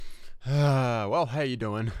Well, how you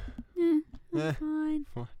doing? I'm fine.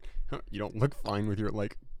 You don't look fine with your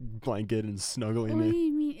like blanket and snuggling What do me.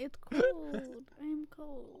 you mean? It's cold. I'm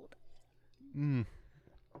cold.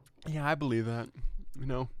 Yeah, I believe that. You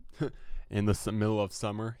know, in the middle of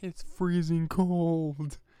summer, it's freezing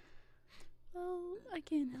cold. Well, I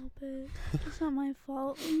can't help it. It's not my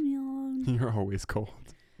fault. Leave me alone. You're always cold.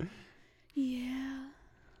 Yeah.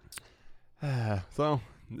 So,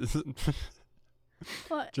 this is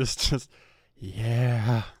What? just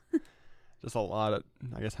yeah. Just a lot of,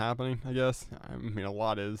 I guess, happening, I guess. I mean, a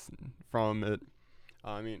lot is from it.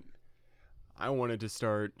 I mean, I wanted to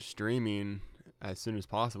start streaming as soon as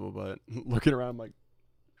possible, but looking around, like,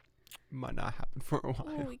 might not happen for a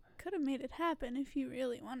while. Well, we could have made it happen if you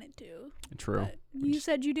really wanted to. True. But you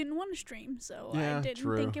said you didn't want to stream, so Yeah, I didn't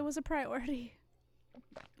true. think it was a priority.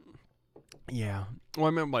 Yeah. Well, I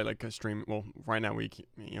meant by, like, a stream. Well, right now we,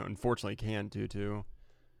 unfortunately can't due to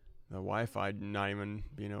the Wi-Fi not even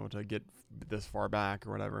being able to get this far back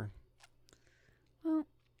or whatever. Well,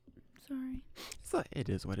 sorry. It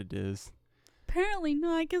is what it is. Apparently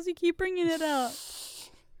not, because you keep bringing it up.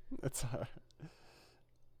 It's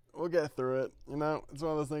we'll get through it. You know, it's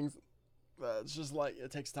one of those things that it's just like it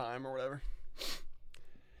takes time or whatever.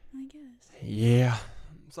 I guess. Yeah.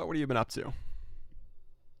 So what have you been up to?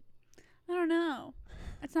 I don't know.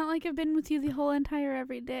 It's not like I've been with you the whole entire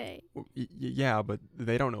every day. Well, yeah, but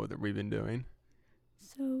they don't know what we've been doing.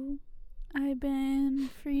 So, I've been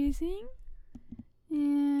freezing,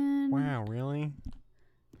 and Wow, really?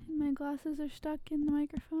 my glasses are stuck in the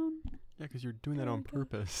microphone. Yeah, because you're doing that on Okay.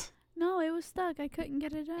 purpose. No, it was stuck. I couldn't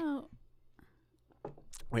get it out.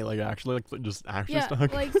 Wait, like actually, like just actually Yeah,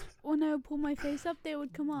 stuck? like when I would pull my face up, they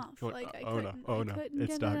would come off. You're Like I oh no, couldn't. oh I no, couldn't it's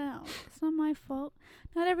get stuck. it out. It's not my fault.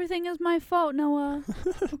 Not everything is my fault, Noah.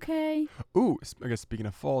 Okay. Ooh, I guess speaking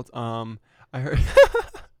of fault, I heard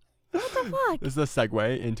What the fuck? this is a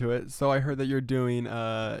segue into it. So I heard that you're doing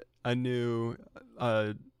a new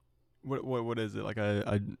what is it, like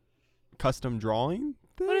a custom drawing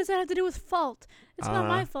thing? What does that have to do with fault? It's not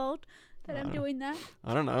my Uh, fault that I'm doing that.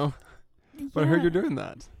 I don't know, but I heard you're doing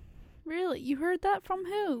that. Really? You heard that from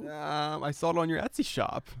who? I saw it on your Etsy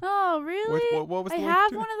shop. Oh, really? What was I the link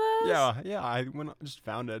have to one it? of those? Yeah, I just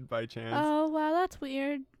found it by chance. Oh, wow, that's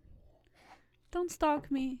weird. Don't stalk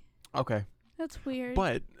me. Okay, That's weird.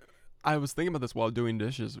 but I was thinking about this while doing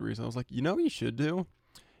dishes recently. I was like, you know what you should do?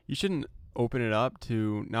 You shouldn't open it up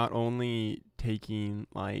to not only taking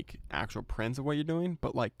like actual prints of what you're doing,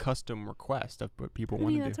 but like custom requests of what people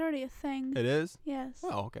want Honey, to that's do. already a thing. It is? Yes.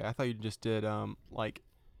 Oh, okay. I thought you just did like.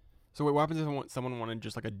 So wait, what happens if someone wanted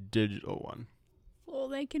just like a digital one? Well,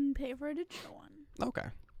 they can pay for a digital one. Okay.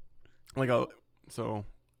 Like so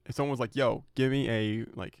if someone was like, "Yo, give me a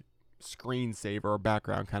like screensaver or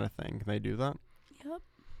background kind of thing," can they do that? Yep.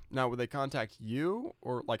 Now, would they contact you,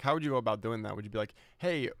 or like how would you go about doing that? Would you be like,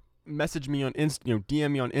 "Hey, message me on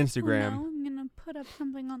DM me on Instagram"? Well, no, I'm gonna put up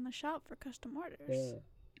something on the shop for custom orders.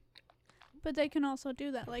 But they can also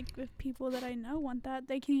do that. Like, if people that I know want that,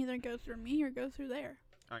 they can either go through me or go through there.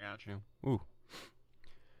 I got you. Ooh,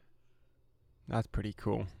 that's pretty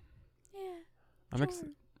cool. Yeah. I'm sure.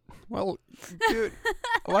 excited. Well, dude,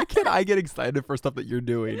 why can't I get excited for stuff that you're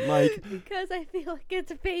doing? Like, Because I feel like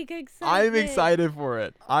it's fake excitement. I'm excited for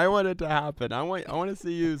it. I want it to happen. I want to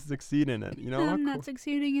see you succeed in it. You know? How I'm not cool-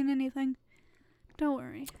 succeeding in anything. Don't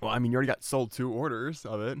worry. Well, I mean, you already got sold 2 orders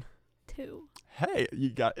of it. 2. Hey,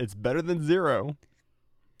 it's better than 0.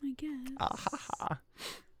 I guess. Ah.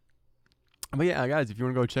 But yeah, guys, if you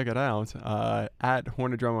want to go check it out, at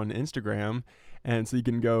Hornet Drum on Instagram, and so you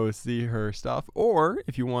can go see her stuff, or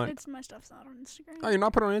if you want, My stuff's not on Instagram. oh, you're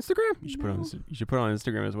not put it on Instagram? You should put it on. No. You should put it on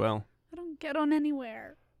Instagram as well. I don't get on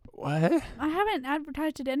anywhere. What? I haven't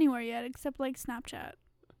advertised it anywhere yet, except like Snapchat.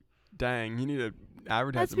 Dang, you need to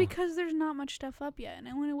advertise. That's it more. because there's not much stuff up yet, and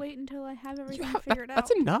I want to wait until I have everything Yeah, figured out.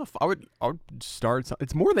 that's enough. I would start.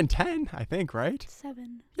 It's more than 10, I think, right?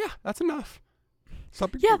 7. Yeah, that's enough.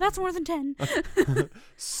 Stop Yeah, that's more than 10.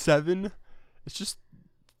 7. It's just.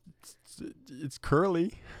 It's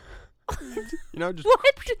curly. Just What?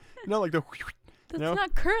 like the. That's know?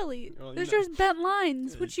 not curly. Well, There's you know. just bent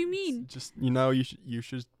lines. What you mean? Just you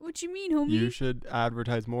should What you mean, homie? you should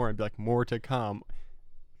advertise more and be like more to come.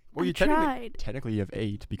 Well, I you tried. technically you have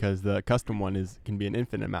 8 because the custom one can be an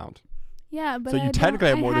infinite amount. Yeah, but So you I technically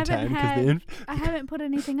don't- have more I than 10 haven't because had- I haven't put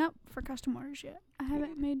anything up for custom orders yet. I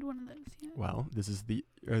haven't made one of those yet. Well, this is the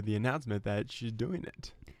announcement that she's doing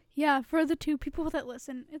it. Yeah, for the 2 people that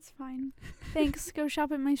listen, it's fine. Thanks. Go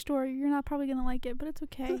shop at my store. You're not probably gonna like it, but it's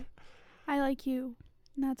okay. I like you,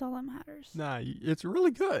 and that's all that matters. Nah, it's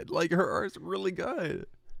really good. Like her art's really good.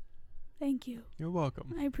 Thank you. You're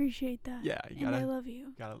welcome. I appreciate that. Yeah, you and I gotta love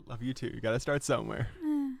you. love you too. You gotta start somewhere.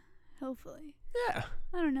 Hopefully. Yeah.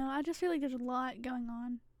 I don't know. I just feel like there's a lot going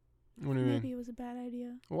on. What do you Maybe mean? it was a bad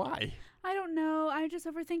idea. Why? I don't know. I just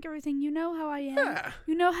overthink everything. You know how I am. Yeah.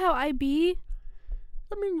 You know how I be.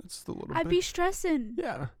 I mean, it's a little I bit. be stressing.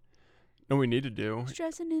 Yeah. No, we need to do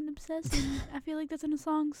Stressing and obsessing. I feel like that's in a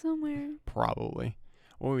song somewhere. probably.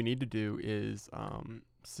 What we need to do is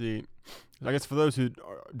see. I guess for those who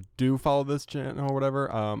do follow this channel or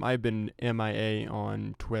whatever, I've been MIA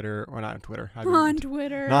on Twitter or not on Twitter. I've been On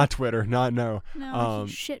Twitter. Not Twitter. Not no. No,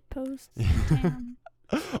 shit posts. Damn.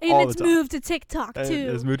 All And it's the time. moved to TikTok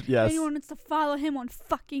too. It's moved. Yes. Anyone wants to follow him on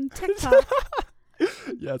fucking TikTok.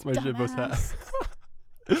 Yeah, it's my shit post hat.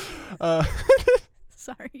 Dumbass.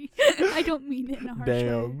 Sorry. I don't mean it in a harsh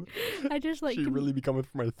Damn. way. I just like She to, really be coming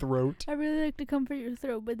for my throat. I really like to comfort your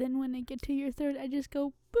throat, but then when I get to your throat, I just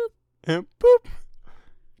go boop. And boop.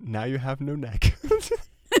 Now you have no neck.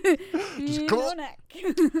 Just go- neck.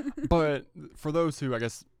 But for those who I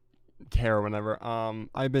guess care or whatever,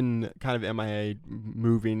 I've been kind of MIA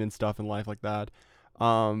moving and stuff in life like that.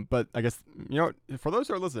 But I guess for those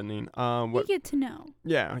who are listening, You get to know.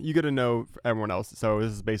 yeah, you get to know everyone else. So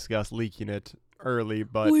this is basically us leaking it early,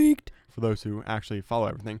 but Leaked. for those who actually follow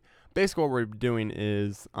everything. Basically, what we're doing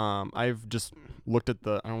is I've just looked at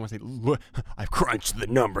I don't want to say look, I've crunched the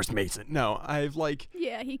numbers, Mason. No, I've like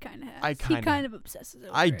Yeah, he kind of has. I He kinda- kind of obsesses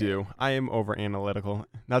over I it. do. I am over analytical.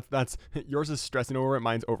 That's yours is stressing over it.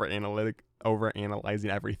 Mine's over analyzing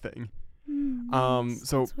everything.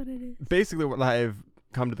 So that's what it is. basically, what I've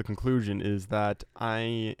come to the conclusion is that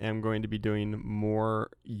I am going to be doing more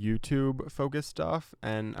YouTube focused stuff,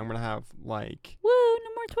 and I'm gonna have like Woo, no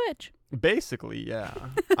more Twitch. basically, yeah.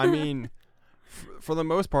 I mean, for the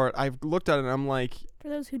most part, I've looked at it and I'm like, For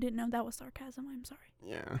those who didn't know, that was sarcasm. I'm sorry.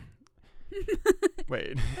 yeah.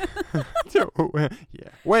 Wait. Yeah.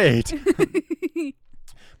 Wait.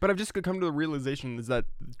 But I've just come to the realization is that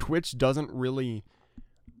Twitch doesn't really,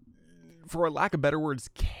 for lack of better words,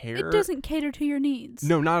 care. It doesn't cater to your needs.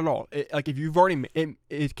 No, not at all. Like if you've already,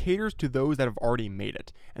 it caters to those that have already made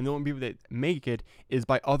it, and the only people that make it is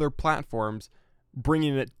by other platforms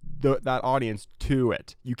bringing it that audience to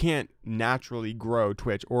it. You can't naturally grow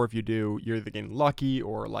Twitch, or if you do, you're either getting lucky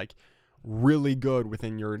or like really good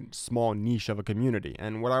within your small niche of a community.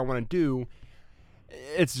 And what I want to do,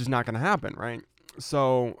 it's just not going to happen, right?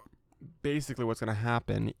 So basically what's going to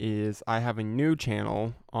happen is I have a new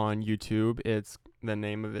channel on YouTube. The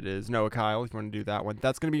name of it is Noah Kyle, if you want to do that one.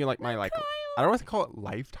 That's going to be like my like, I don't want to call it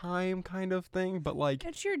lifetime kind of thing, but like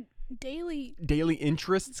It's your daily. daily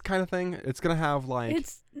interests kind of thing. It's going to have like,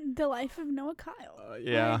 It's the life of Noah Kyle.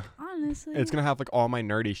 yeah. Like, honestly. It's going to have like all my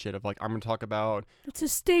nerdy shit of like, I'm going to talk about, It's a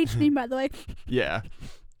stage name, by the way. yeah.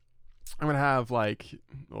 I'm going to have like,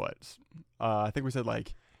 what? I think we said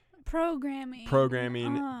like Programming.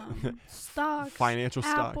 Stocks. financial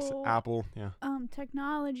stocks, Apple, yeah.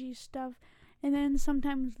 Technology stuff. And then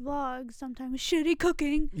sometimes vlogs, sometimes shitty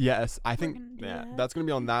cooking. Yes, I think gonna do yeah, that. that's going to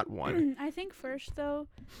be on that one. I think first, though,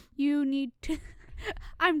 you need to...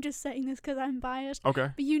 I'm just saying this because I'm biased. Okay.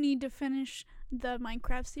 But you need to finish the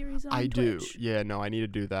Minecraft series on I do. Twitch. Yeah, no, I need to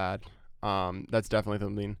do that. That's definitely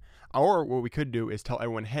something. Or what we could do is tell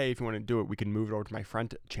everyone, hey, if you want to do it, we can move it over to my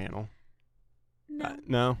friend channel. No,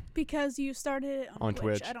 No? because you started it on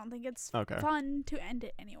Twitch. I don't think it's Okay. fun to end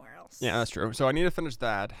it anywhere else. Yeah, that's true. So I need to finish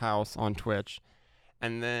that house on Twitch.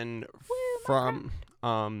 And then from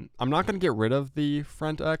I'm not going to get rid of the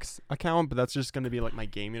FriendX account, but that's just going to be like my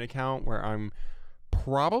gaming account where I'm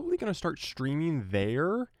probably going to start streaming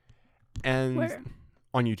there and Where?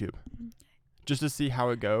 on YouTube. Just to see how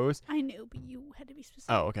it goes. I knew, but you had to be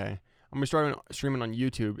specific. Oh, okay. I'm gonna start streaming on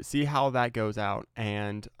YouTube, see how that goes out,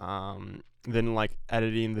 and then like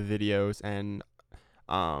editing the videos and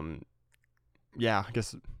yeah, I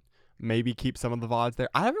guess maybe keep some of the VODs there.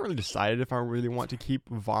 I haven't really decided if I really want to keep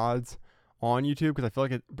VODs on YouTube because I feel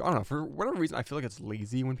like I don't know, for whatever reason I feel like it's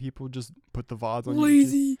lazy when people just put the VODs on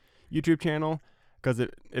YouTube channel because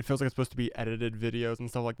it feels like it's supposed to be edited videos and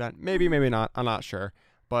stuff like that. Maybe not. I'm not sure.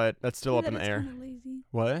 But that's still up in the air. Lazy.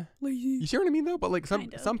 What? Lazy. You see what I mean though? But like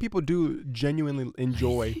some people do genuinely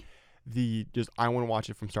enjoy the just I want to watch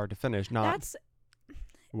it from start to finish. Not That's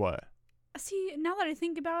what? see, now that I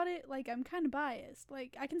think about it, like I'm kind of biased.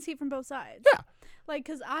 Like I can see it from both sides. Yeah. Like,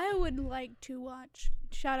 cause I would like to watch.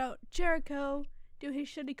 Shout out Jericho do his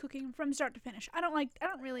shitty cooking from start to finish. I don't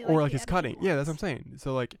really like. Or like the his cutting. edited Yeah, that's what I'm saying.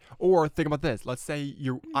 So like, or think about this. Let's say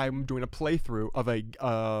I'm doing a playthrough of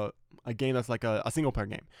a a game that's like a single player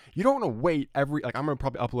game. You don't want to wait I'm going to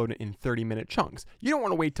probably upload it in 30-minute chunks. You don't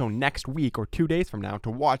want to wait till next week or 2 days from now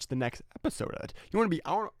to watch the next episode of it. You want to be,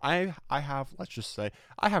 let's just say,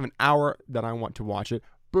 I have an hour that I want to watch it.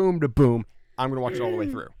 Boom to boom. I'm going to watch it all the way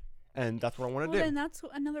through. And that's what I want to do. Then that's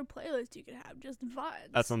another playlist you could have, just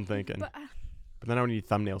VODs. That's what I'm thinking. But then I would need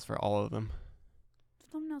thumbnails for all of them.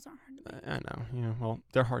 Thumbnails aren't hard to make. I know. Yeah, well,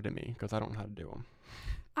 they're hard to me because I don't know how to do them.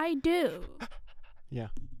 I do. Yeah.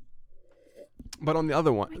 But on the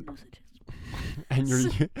other one, and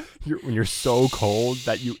when you're so cold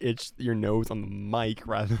that you itch your nose on the mic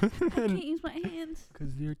rather than I can't use my hands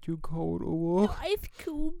because they're too cold. No ice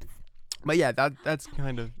cubes. But yeah, that's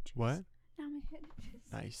kind of what. Now my head itches.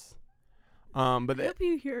 Nice. But I hope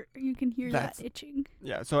you can hear that itching.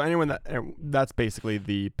 Yeah. So that's basically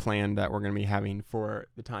the plan that we're gonna be having for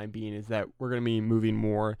the time being, is that we're gonna be moving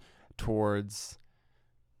more towards.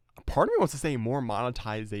 Part of me wants to say more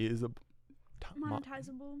monetizable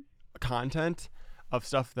content of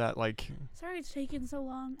stuff that like. Sorry it's taken so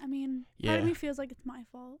long. I mean, part of me feels like it's my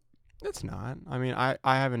fault. It's not. I mean, I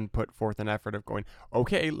haven't put forth an effort of going,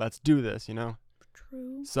 okay, let's do this, you know?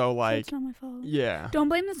 True. So like. It's not my fault. Yeah. Don't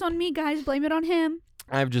blame this on me, guys. Blame it on him.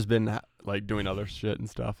 I've just been like doing other shit and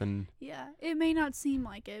stuff and. Yeah. It may not seem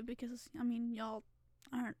like it because, I mean, y'all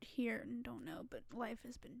aren't here and don't know, but life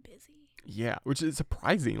has been busy. Yeah, which is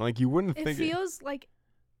surprising. Like you wouldn't think. It feels like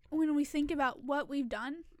when we think about what we've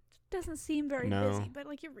done, it doesn't seem very busy, but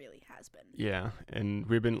like it really has been. Yeah, and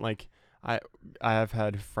we've been like, I have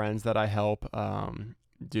had friends that I help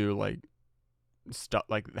do like stuff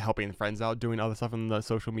like helping friends out, doing other stuff in the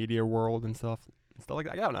social media world and stuff like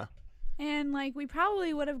that. I don't know. And like we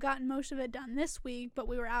probably would have gotten most of it done this week, but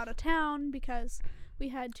we were out of town because we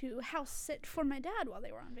had to house sit for my dad while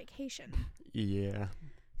they were on vacation. Yeah.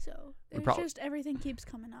 So it's just everything keeps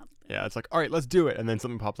coming up. Yeah, it's like, all right, let's do it. And then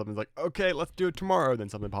something pops up and it's like, okay, let's do it tomorrow. Then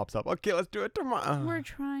something pops up. Okay, let's do it tomorrow. We're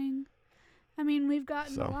trying. I mean, we've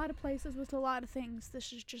gotten a lot of places with a lot of things.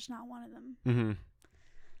 This is just not one of them.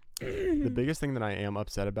 Mm-hmm. The biggest thing that I am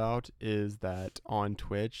upset about is that on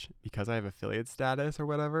Twitch, because I have affiliate status or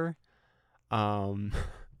whatever, the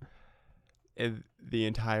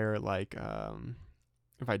entire like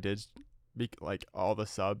if I did like all the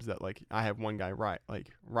subs that like I have one guy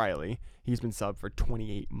Riley, he's been subbed for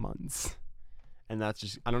 28 months, and that's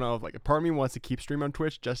just, I don't know if like a part of me wants to keep streaming on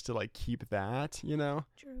Twitch just to like keep that, you know.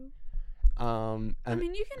 True. And I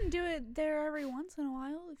mean, you can do it there every once in a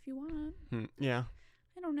while if you want. Yeah.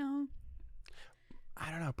 I don't know.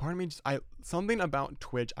 Part of me just something about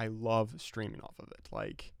Twitch, I love streaming off of it.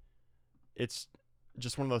 Like it's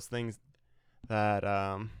just one of those things that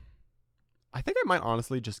I think I might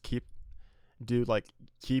honestly just keep the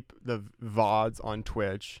VODs on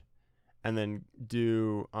Twitch and then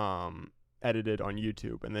do edited on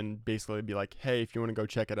YouTube, and then basically be like, hey, if you want to go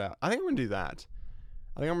check it out. I think I'm gonna do that.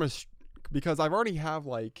 I think I'm gonna because I've already have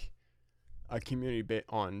like a community bit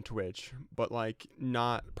on Twitch, but like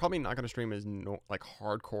probably not gonna stream as like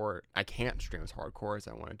hardcore. I can't stream as hardcore as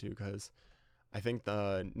I wanted to because I think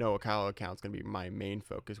the Noah Kyle account's gonna be my main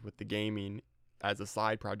focus with the gaming as a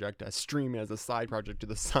side project, as streaming as a side project to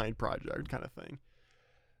the side project kind of thing.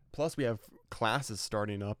 Plus we have classes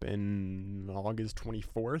starting up in August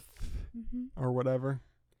 24th or whatever,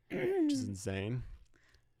 which is insane.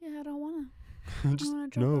 Yeah, I don't wanna. Just I wanna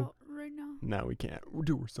drop out right now. No, we can't.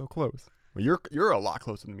 Dude, we're so close. Well, you're a lot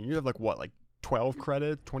closer than me. You have like what, like 12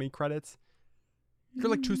 credits, 20 credits? You're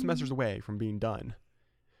like 2 semesters away from being done.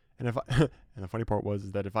 And and the funny part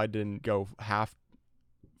is that if I didn't go half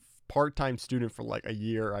part-time student for like a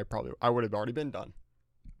year, I would have already been done.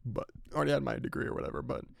 But already had my degree or whatever,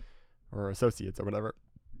 or associates or whatever.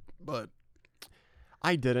 But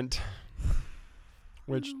I didn't.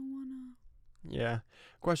 Which, I don't wanna. Yeah.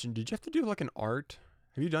 Question, did you have to do like an art?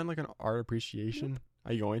 Have you done like an art appreciation? Nope.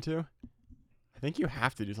 Are you going to? I think you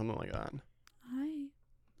have to do something like that. I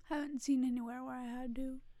haven't seen anywhere where I had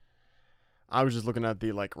to. I was just looking at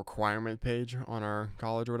the like requirement page on our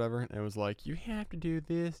college or whatever, and it was like, you have to do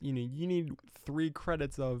this. You need 3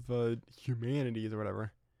 credits of humanities or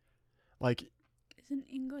whatever. Like, isn't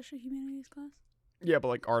English a humanities class? Yeah, but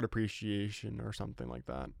like art appreciation or something like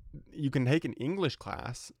that. You can take an English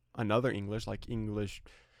class, another English, like English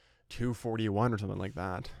 241 or something like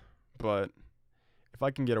that. But if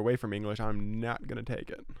I can get away from English, I'm not gonna take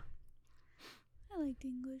it. I liked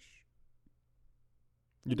English.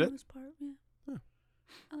 You did? For the most part, yeah. Huh.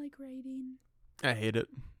 I like writing. I hate it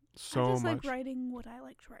so much. I just like writing what I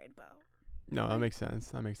like to write about. No, that makes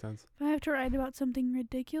sense. If I have to write about something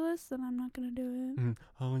ridiculous, then I'm not gonna do it.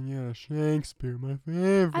 Oh yeah, Shakespeare, my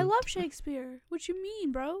favorite. I love Shakespeare. What you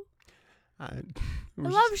mean, bro? I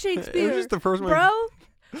love Shakespeare. It was just the first one. Bro,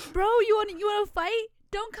 you want to fight?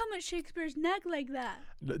 Don't come at Shakespeare's neck like that.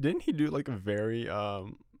 Didn't he do like a very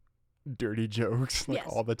dirty jokes like Yes.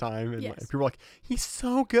 all the time? And Yes. like, people were like, he's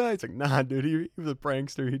so good. It's like, nah, dude, he was a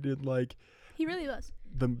prankster. He did like He really was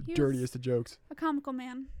the He dirtiest of jokes. a comical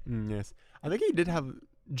man. Yes, I think he did have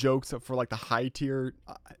jokes for like the high tier.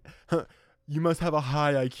 You must have a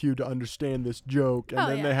high IQ to understand this joke, and Oh,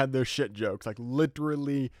 then yeah. they had their shit jokes, like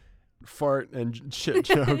literally fart and shit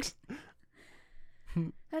jokes.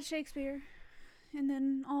 That's Shakespeare. And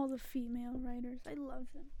then all the female writers. I love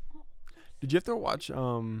them. Oh. Did you have to watch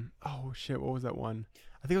oh shit, what was that one?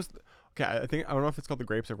 I think it was okay, I don't know if it's called The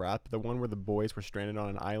Grapes of Wrath, but the one where the boys were stranded on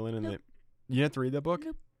an island and Nope. you didn't have to read that book?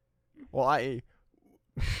 Nope. Well,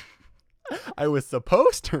 I was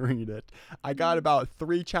supposed to read it. I got Mm. about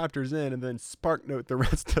 3 chapters in and then spark note the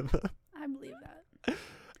rest of them. I believe that.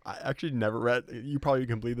 I actually never read, you probably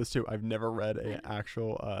can believe this too, I've never read an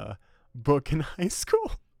actual book in high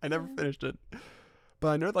school. I never Yeah. finished it. But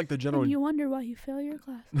I know like the general And you wonder why you fail your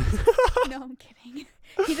class. No, I'm kidding.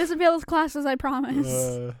 He doesn't fail his classes, I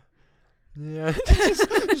promise. Yeah.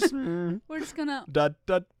 We're just gonna. Da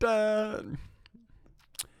da da.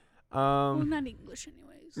 Well, not English,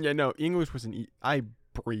 anyways. Yeah, no, English was I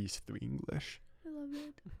breezed through English. I love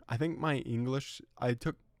it. I think my English, I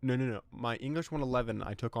took, no. My English 111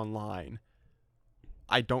 I took online.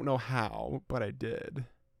 I don't know how, but I did.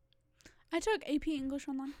 I took AP English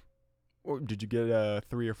online. Or did you get a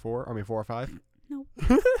 3 or 4? I mean 4 or 5? Nope.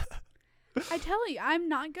 I tell you, I'm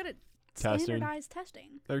not good at Testing. standardized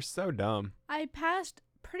testing. They're so dumb. I passed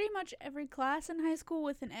pretty much every class in high school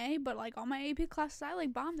with an A, but like all my AP classes, I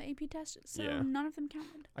like bombed the AP tests, so Yeah. none of them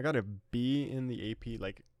counted. I got a B in the AP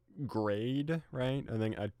like grade, right? And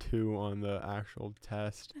then a 2 on the actual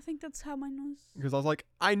test. I think that's how mine was. Because I was like,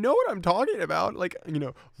 I know what I'm talking about, like, you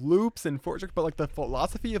know, loops and for but like the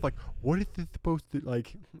philosophy of like, what is it supposed to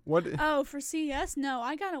like? What? Oh, for CS, no,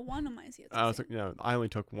 I got a 1 on my CS. I was like, I only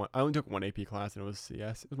took one AP class and it was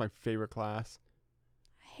CS. It was my favorite class.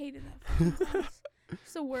 I hated that fucking class.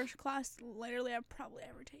 It's the worst class literally I've probably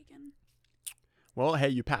ever taken. Well, hey,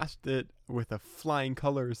 you passed it with a flying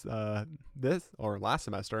colors this or last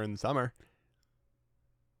semester in the summer.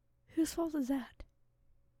 Whose fault is that?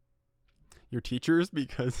 Your teachers,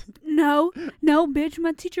 because No, bitch,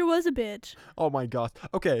 my teacher was a bitch. oh my gosh.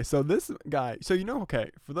 Okay, so this guy, so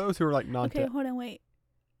okay, for those who are like not Okay, hold on, wait.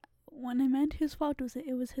 When I meant whose fault was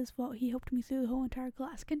it was his fault. He helped me through the whole entire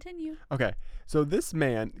class. Continue. okay, so this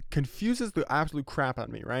man confuses the absolute crap out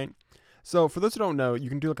of me, right? So for those who don't know, you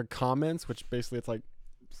can do like a comments, which basically it's like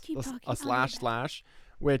Keep talking. a slash,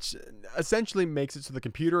 which essentially makes it so the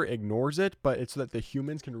computer ignores it, but it's so that the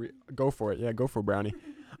humans can go for it. Yeah, go for it, Brownie.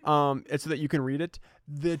 It's so that you can read it.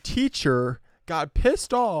 The teacher got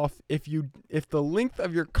pissed off if the length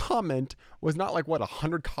of your comment was not like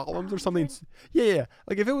 100 columns or something. Yeah.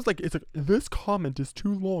 Like if it was like it's like this comment is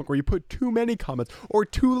too long, or you put too many comments or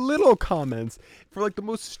too little comments for like the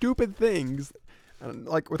most stupid things. And,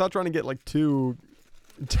 like without trying to get like too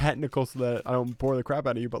technical so that I don't bore the crap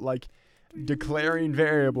out of you, but like declaring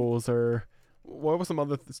variables or what was some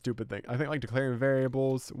other stupid thing? I think like declaring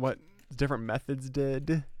variables, what different methods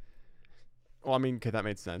did. Well, I mean, okay, that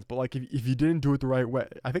made sense. But like if you didn't do it the right way,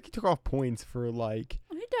 I think he took off points for like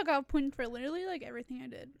He took off points for literally like everything I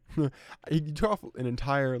did. he took off an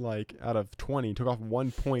entire like out of 20, he took off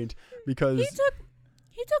 1 point because He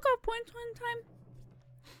took off points one time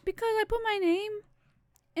because I put my name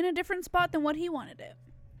in a different spot than what he wanted it.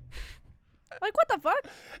 Like, what the fuck?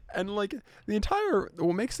 and like the entire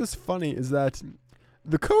what makes this funny is that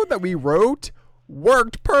the code that we wrote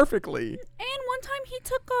worked perfectly. And one time he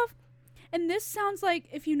took off, and this sounds like,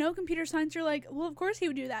 if you know computer science, you're like, well, of course he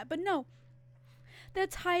would do that. But no. The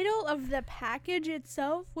title of the package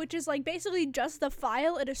itself, which is like basically just the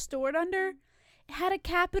file it is stored under, it had a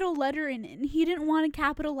capital letter in it. And he didn't want a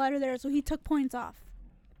capital letter there, so he took points off.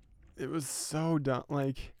 It was so dumb.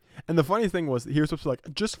 Like, and the funny thing was, he was supposed to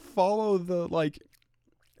like just follow the like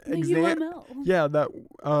The exam. UML. Yeah,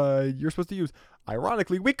 that you're supposed to use.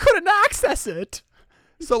 Ironically, we couldn't access it.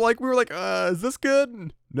 So like we were like, is this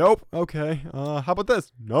good? Nope. Okay. How about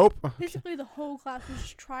this? Nope. Basically, the whole class was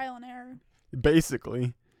just trial and error.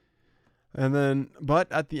 Basically. And then,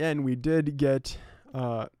 but at the end, we did get.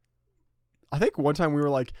 I think one time we were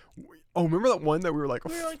like, oh, remember that one that we were like,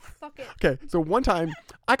 We were like, fuck it. okay, so one time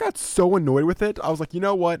I got so annoyed with it. I was like, you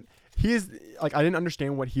know what? he's like, I didn't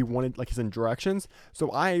understand what he wanted, like his directions.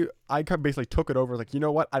 So I basically took it over. Like, you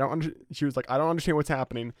know what? She was like, I don't understand what's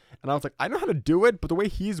happening. And I was like, I know how to do it, but the way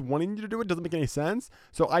he's wanting you to do it doesn't make any sense.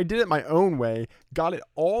 So I did it my own way, got it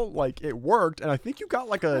all, like it worked. And I think you got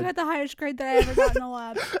like I got the highest grade that I ever got in the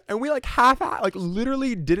lab. and we like like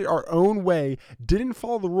literally did it our own way, didn't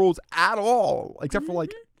follow the rules at all, except for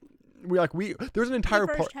like, there was an entire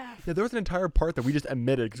part. Half. Yeah, there was an entire part that we just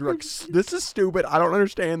omitted because we were like, this is stupid. I don't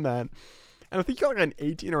understand that. And I think you got like an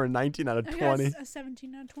 18 or a 19 out of 20. I got a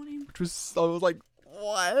 17 out of 20. Which was, I was like,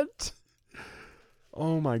 what?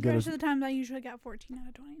 Oh my The goodness. rest of the times I usually got 14 out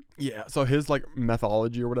of 20. Yeah, so his like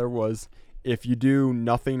methodology or whatever was, if you do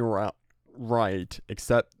nothing right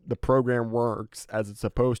except the program works as it's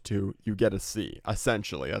supposed to, you get a C.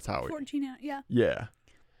 Essentially, that's how 14 out, yeah. Yeah.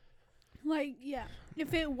 Like, yeah.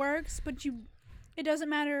 If it works, but it doesn't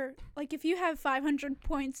matter. Like, if you have 500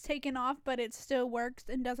 points taken off, but it still works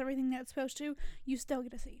and does everything that it's supposed to, you still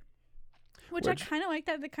get a C. Which I kind of like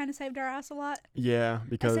that. That kind of saved our ass a lot. Yeah,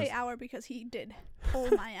 because I say our because he did pull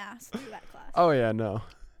my ass through that class. Oh yeah, no.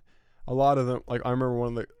 A lot of them, like I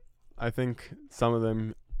remember I think some of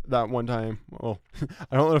them that one time. Well,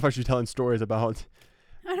 I don't know if I should be telling stories about.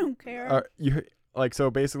 I don't care.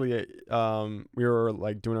 So basically, we were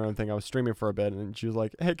like doing our own thing. I was streaming for a bit, and she was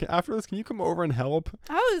like, "Hey, after this, can you come over and help?"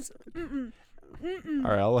 I was,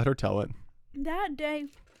 All right, I'll let her tell it. That day,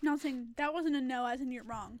 nothing. That wasn't a no, as in you're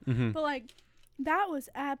wrong. Mm-hmm. But like, that was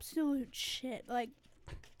absolute shit. Like,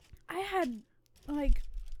 I had like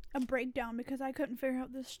a breakdown because I couldn't figure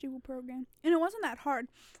out this stupid program, and it wasn't that hard.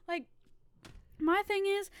 Like, my thing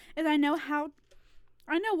is I know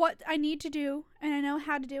what I need to do, and I know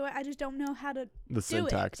how to do it. I just don't know how to The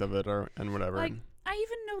syntax of it and whatever. Like, I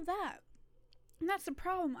even know that. And that's the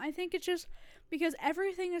problem. I think it's just because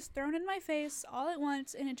everything is thrown in my face all at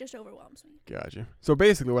once, and it just overwhelms me. Gotcha. So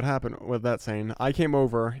basically what happened with that saying, I came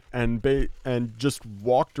over and just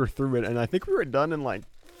walked her through it, and I think we were done in like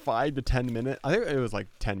 5 to 10 minutes. I think it was like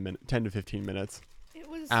 10 to 15 minutes. It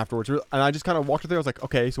was afterwards. And I just kind of walked her through. I was like,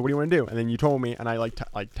 okay, so what do you want to do? And then you told me, and I like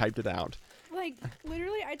typed it out. like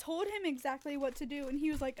literally I told him exactly what to do, and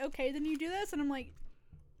he was like, okay, then you do this, and I'm like,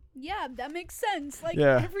 yeah, that makes sense. Like,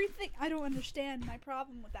 Yeah. everything. I don't understand my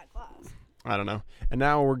problem with that class. I don't know. And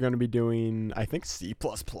now we're going to be doing, I think, C++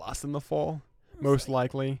 in the fall, most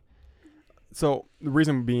likely. So the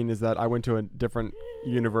reason being is that I went to a different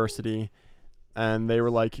university, and they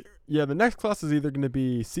were like, yeah, the next class is either going to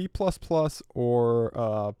be C++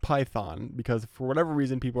 or Python, because for whatever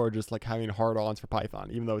reason, people are just like having hard-ons for Python,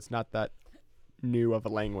 even though it's not that new of a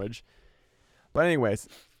language. But anyways,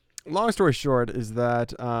 long story short is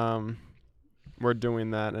that we're doing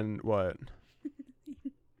that, and what?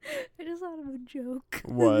 I just thought of a joke.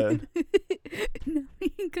 What? No, you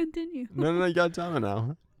can continue. No, you gotta tell me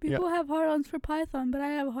now. People have hard-ons for Python, but I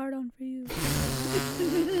have a hard-on for you.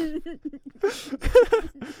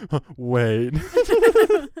 Wait.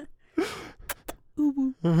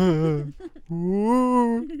 Ooh.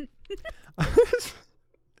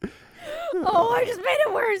 Oh, I just made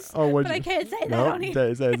it worse. Oh, but I can't say that on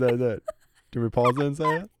here. Say it. Can we pause it and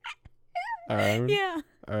say it? All right. Yeah.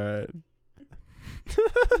 All right.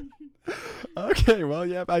 Okay, well,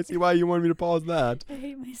 yeah, I see why you wanted me to pause that. I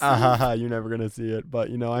hate myself. You're never going to see it, but,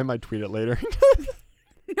 I might tweet it later.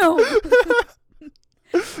 No.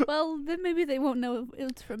 Well, then maybe they won't know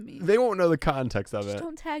it's from me. They won't know the context of Just it.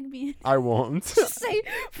 don't tag me. I won't. Just say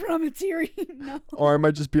from a theory. No. Or I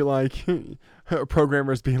might just be like,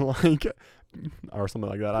 programmers being like, or something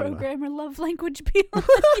like that. I don't know. Programmer love language be like.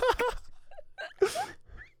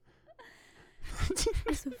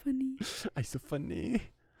 It's so funny. It's so funny.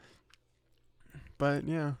 But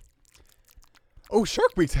yeah. Oh,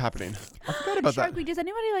 Shark Week's happening. I forgot about Shark that. Week. Does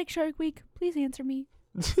anybody like Shark Week? Please answer me.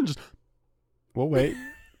 Just. Well, wait.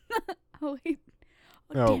 Oh wait.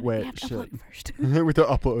 Oh, damn it, wait, we have to shit. upload it first. With the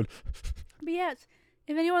upload. But yes,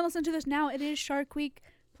 if anyone listens to this now, it is Shark Week.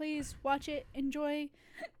 Please watch it. Enjoy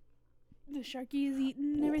the sharkies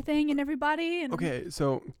eating everything and everybody. And Okay,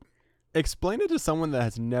 so explain it to someone that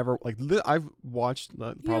has never I've watched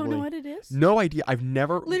probably. you don't know what it is? No idea. I've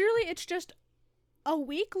never. Literally, it's just a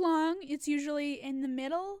week long. It's usually in the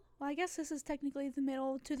middle. Well, I guess this is technically the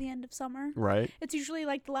middle to the end of summer. Right. It's usually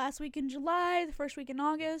like the last week in July, the first week in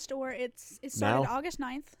August, or it started Now? August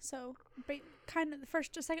 9th, so kind of the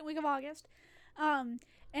first to second week of August.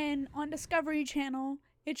 And on Discovery Channel,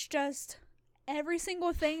 it's just every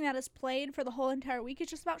single thing that is played for the whole entire week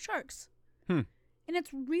is just about sharks. And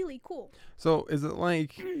it's really cool. So is it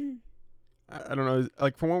like I don't know,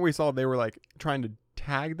 like from what we saw, they were like trying to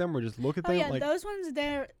tag them or just look at Oh them? yeah, like, those ones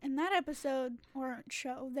there in that episode or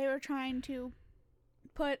show, they were trying to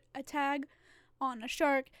put a tag on a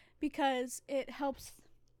shark because it helps.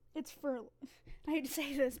 It's for, I hate to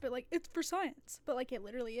say this, but like it's for science, but like it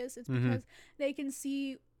literally is. It's because they can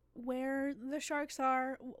see where the sharks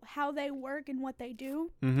are, how they work, and what they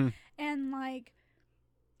do, and like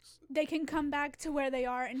they can come back to where they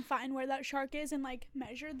are and find where that shark is and like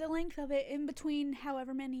measure the length of it in between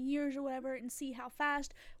however many years or whatever, and see how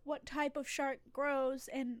fast, what type of shark grows,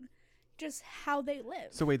 and just how they live.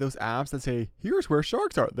 So wait, those apps that say here's where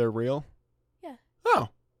sharks are, they're real? Yeah. Oh.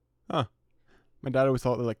 Huh. My dad always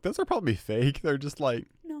thought they're like, those are probably fake. They're just like,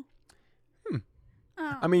 no.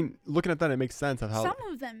 I mean, looking at that, it makes sense of how. Some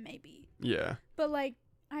of them maybe. Yeah. But like,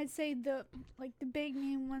 I'd say the big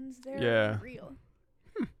name ones, they're real.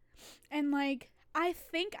 And like, I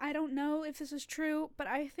don't know if this is true, but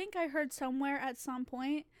I think I heard somewhere at some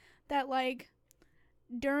point that like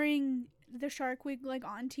during the Shark Week, like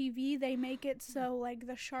on TV, they make it so like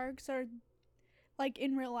the sharks are like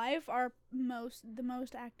in real life are the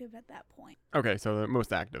most active at that point. Okay, so the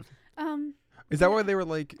most active. Is that yeah. why they were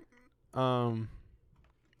like,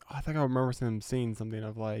 I think I remember seeing something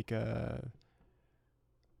of like,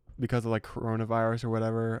 because of like coronavirus or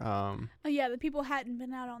whatever. Oh yeah, the people hadn't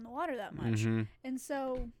been out on the water that much, and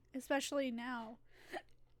so especially now,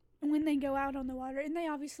 when they go out on the water, and they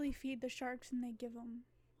obviously feed the sharks and they give them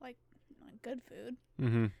like good food,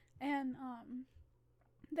 and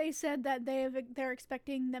they said that they're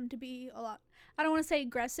expecting them to be a lot. I don't want to say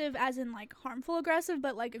aggressive as in like harmful aggressive,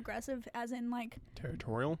 but like aggressive as in like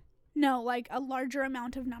territorial. No, like a larger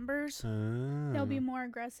amount of numbers. They'll be Oh. more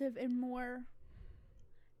aggressive and more.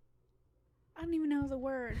 I don't even know the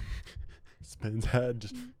word. Spins head.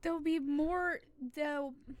 Just. They'll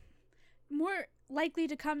more likely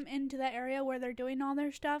to come into that area where they're doing all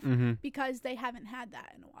their stuff because they haven't had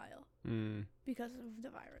that in a while because of the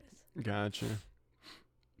virus. Gotcha.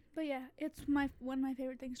 But yeah, it's one of my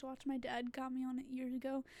favorite things to watch. My dad got me on it years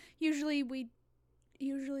ago. Usually we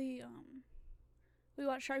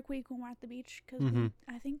watch Shark Week when we're at the beach because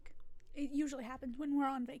I think it usually happens when we're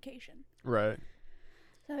on vacation. Right.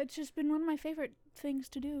 So it's just been one of my favorite things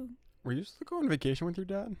to do. Were you supposed to go on vacation with your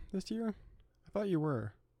dad this year? I thought you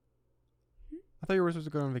were. I thought you were supposed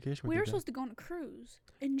to go on vacation with We your were dad. supposed to go on a cruise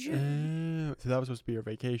in June. So that was supposed to be your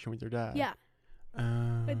vacation with your dad. Yeah.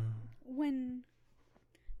 But when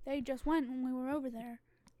they just went when we were over there,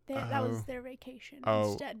 that was their vacation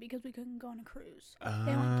instead because we couldn't go on a cruise. They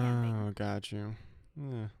went camping. Oh, got you.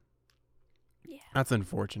 Yeah. Yeah. That's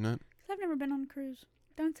unfortunate. 'Cause I've never been on a cruise.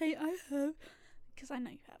 Don't say I have, because I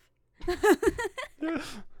know you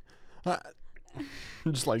have.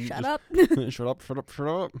 Just like Shut up. shut up.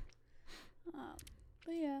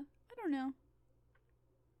 But yeah, I don't know.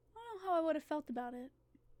 I don't know how I would have felt about it.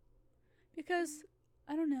 Because,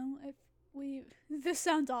 I don't know, this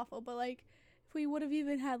sounds awful, but like, if we would have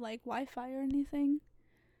even had like Wi-Fi or anything,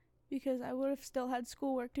 because I would have still had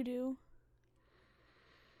schoolwork to do.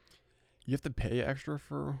 You have to pay extra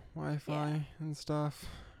for Wi-Fi and stuff,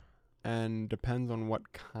 and depends on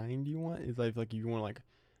what kind you want. Is like if you want to like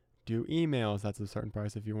do emails, that's a certain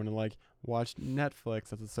price. If you want to like watch Netflix,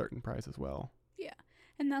 that's a certain price as well. Yeah,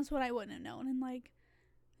 and that's what I wouldn't have known. And like,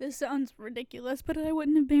 this sounds ridiculous, but I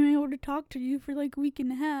wouldn't have been able to talk to you for like a week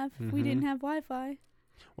and a half if we didn't have Wi-Fi.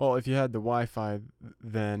 Well, if you had the Wi-Fi,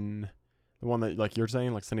 then the one that like you're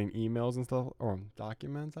saying, like sending emails and stuff or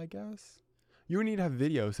documents, I guess. You would need to have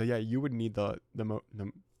video, so yeah, you would need the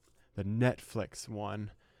Netflix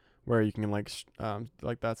one, where you can like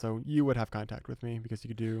that. So you would have contact with me because you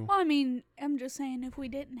could do. Well, I mean, I'm just saying if we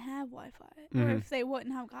didn't have Wi-Fi, or if they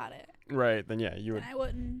wouldn't have got it, right? Then yeah, you would. then I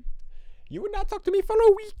wouldn't. You would not talk to me for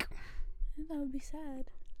a week. That would be sad.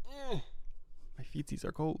 My feetsies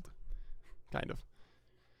are cold, kind of.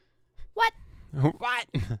 What? What?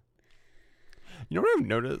 You know what I've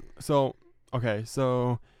noticed? So okay,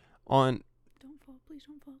 so on. Don't fall, please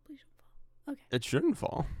don't fall, please don't fall. Okay. It shouldn't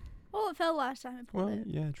fall. Well, it fell last time I pulled Well, it.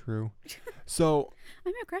 yeah, true. So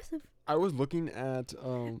I'm aggressive. I was looking at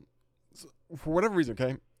so for whatever reason,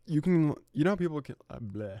 okay, you know how people can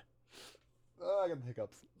bleh. Oh, I got the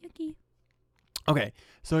hiccups. Yucky. Okay,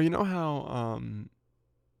 so you know how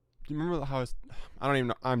do you remember how I don't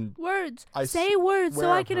even know. Words. I Say words so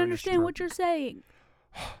swear I I'm can having a understand stroke. what you're saying.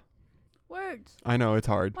 Words. I know it's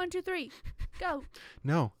hard. 1, 2, 3. Go.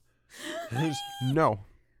 No. There's no.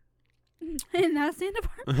 And that's the end of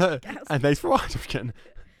our podcast. And thanks for watching again.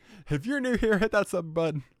 If you're new here, hit that sub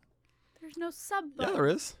button. There's no sub Yeah, button. there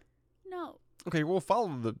is. No. Okay, well, follow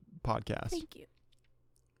the podcast. Thank you.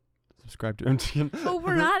 Subscribe to MTN. Oh,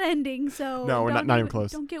 we're not ending, so No, we're don't not even get-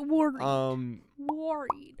 close. Don't get worried. What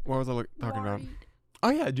Worried. was I talking about? Worried. Oh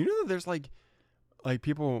yeah, do you know that there's like like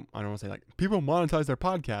people, I don't want to say like people monetize their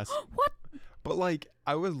podcasts. What? But like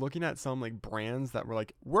I was looking at some like brands that were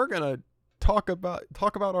like, we're gonna talk about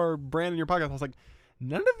our brand in your podcast. I was like,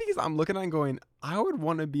 none of these I'm looking at and going, I would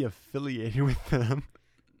want to be affiliated with them.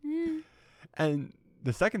 And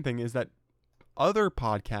the second thing is that other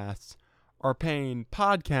podcasts are paying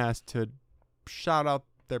podcasts to shout out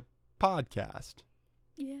their podcast.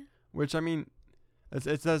 Yeah. Which, I mean, it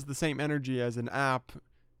has the same energy as an app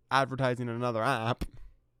advertising another app.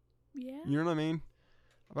 Yeah. You know what I mean?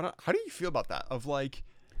 But how do you feel about that? Of like,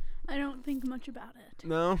 I don't think much about it.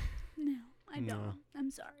 no? No, I No. don't.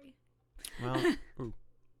 I'm sorry. Well, ooh. You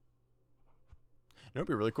know what'd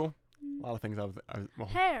be really cool? A lot of things well,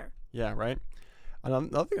 Hair. yeah, right? Another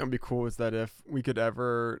thing that would be cool is that if we could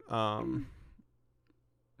ever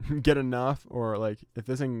get enough, or like if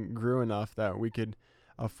this thing grew enough that we could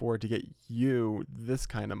afford to get you this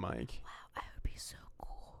kind of mic. Wow, that would be so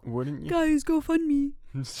cool. Wouldn't you? Guys, go fund me.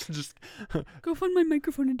 Just Go fund my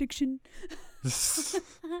microphone addiction.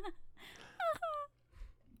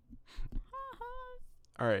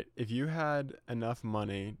 all right, if you had enough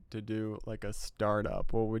money to do like a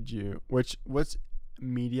startup, what would you, what's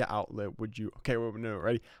media outlet would you, okay, well, no,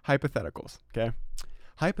 ready? Hypotheticals, okay?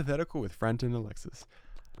 Hypothetical with Frenton and Alexis.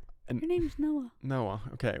 Your name's Noah. Noah,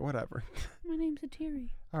 okay, whatever. My name's Atiri.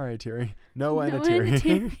 All right, Terry. Noah and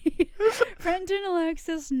Atiri. Frenton,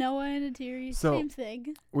 Alexis, Noah, and Atiri. So- Same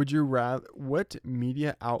thing. Would you rather, what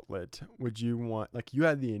media outlet would you want, like you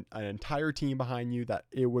had an entire team behind you that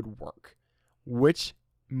it would work. Which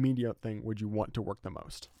media thing would you want to work the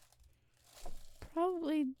most?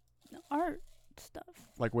 Probably art stuff.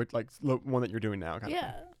 Like which, like the one that you're doing now? Kind of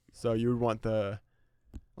Yeah. thing. So you would want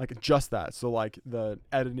like just that. So like the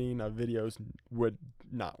editing of videos would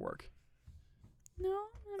not work. No,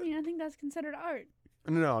 I mean, I think that's considered art.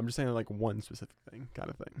 No, I'm just saying like one specific thing kind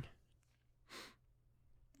of thing.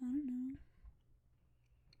 I don't know.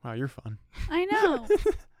 Wow, you're fun. I know.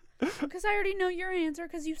 Because I already know your answer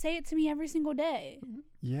because you say it to me every single day.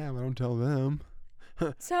 Yeah, but don't tell them.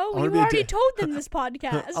 So wanna you be a already da- told them this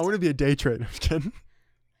podcast. I want to be a day trader. Just kidding.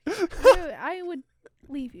 I would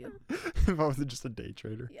leave you. If I was just a day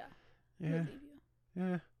trader. Yeah. I Yeah. would leave you.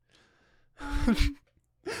 Yeah. Um,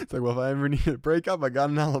 It's like, well, if I ever need to break up, I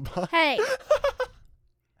got an alibi. hey.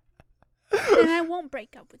 And I won't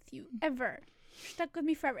break up with you ever. You're stuck with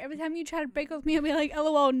me forever. Every time you try to break up with me, I'll be like,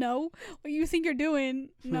 LOL, no. What you think you're doing?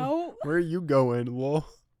 No. Where are you going, lol?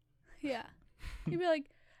 Yeah. You'd be like,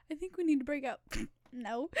 I think we need to break up.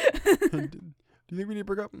 No. Do you think we need to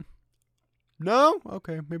break up? No?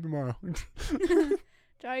 Okay, maybe tomorrow.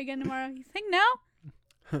 Try again tomorrow. You think no?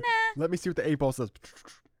 Nah. Let me see what the 8-ball says.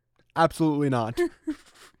 Absolutely not.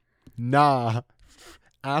 Nah.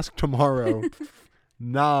 Ask tomorrow.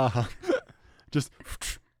 Nah. Just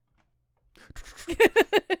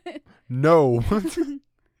no.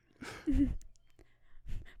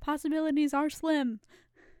 Possibilities are slim.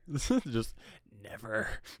 Just never.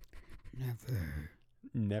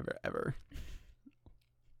 Never ever.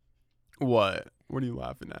 What? What are you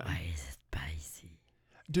laughing at? Why is it spicy?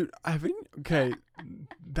 Dude, okay,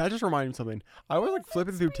 that just reminded me of something. I was like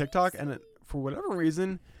flipping through TikTok, and for whatever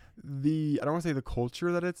reason, I don't want to say the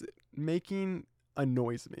culture that it's making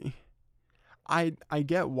annoys me. I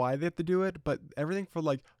get why they have to do it, but everything for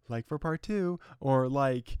like for part 2 or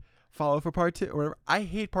like follow for part 2 or whatever. I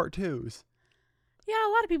hate part 2s. Yeah,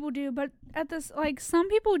 a lot of people do, but at this, like, some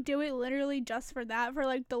people do it literally just for that, for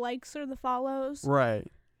like the likes or the follows. Right.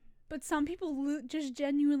 But some people just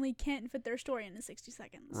genuinely can't fit their story into 60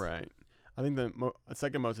 seconds. Right. I think the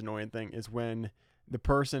second most annoying thing is when the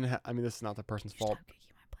person, I mean, this is not the person's fault. Stop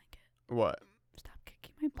kicking my blanket. What? Stop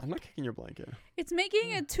kicking my blanket. I'm not kicking your blanket. It's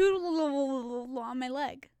making a toodle on my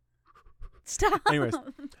leg. Stop. Anyways.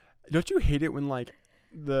 Don't you hate it when like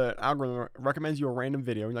the algorithm recommends you a random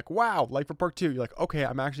video and you're like, wow, like for part 2, you're like, okay,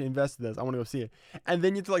 I'm actually invested in this, I want to go see it, and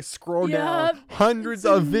then you have to like scroll down Yup, hundreds it's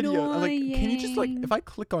of videos. I'm like, can you just like, annoying. if I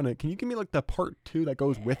click on it, can you give me like the part 2 that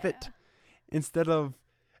goes with it, instead of,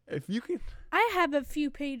 if you can. I have a few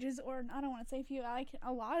pages, or I don't want to say a few, like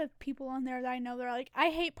a lot of people on there that I know, they're like, I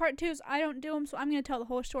hate part 2s, I don't do them, so I'm going to tell the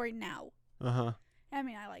whole story now. Uh-huh. I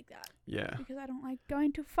mean, I like that. Yeah. Because I don't like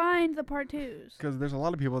going to find the part 2s. Because there's a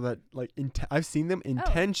lot of people that like I've seen them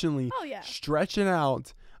intentionally Oh, yeah. stretch it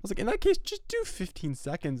out. I was like, in that case, just do 15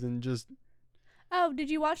 seconds and just. Oh, did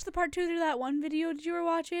you watch the part 2 through that one video that you were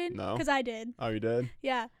watching? No. Because I did. Oh, you did?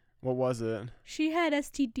 Yeah. What was it? She had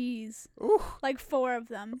STDs. Ooh. Like 4 of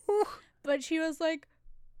them. Ooh. But she was like,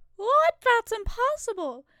 what? That's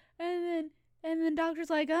impossible. And then doctor's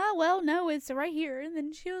like, oh, well, no, it's right here. And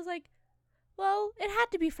then she was like, well, it had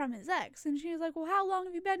to be from his ex. And she was like, well, how long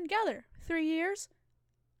have you been together? 3 years?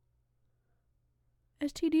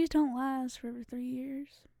 STDs don't last for 3 years.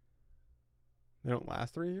 They don't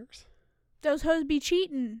last 3 years? Those hoes be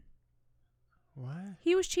cheating. What?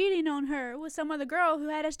 He was cheating on her with some other girl who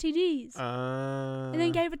had STDs. And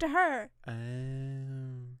then gave it to her.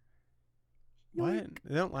 What?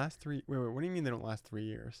 They don't last 3... Wait, what do you mean they don't last 3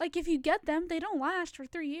 years? Like, if you get them, they don't last for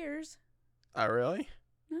 3 years. Oh, really?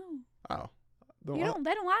 No. Oh. They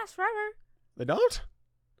don't last forever. They don't?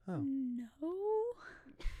 Oh. No.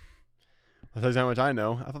 I'll tell you how much I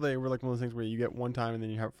know. I thought they were like one of those things where you get one time and then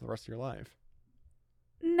you have it for the rest of your life.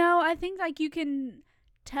 No, I think, like, you can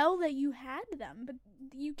tell that you had them, but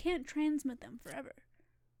you can't transmit them forever.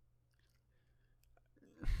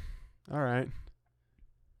 All right.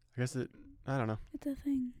 I guess I don't know. It's a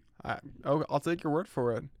thing. I'll take your word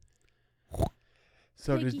for it.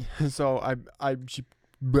 So she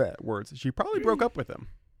probably broke up with him.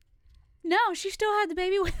 No, she still had the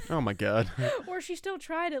baby with him. Oh my God. Or she still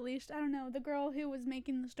tried, at least. I don't know. The girl who was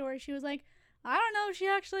making the story, she was like, I don't know if she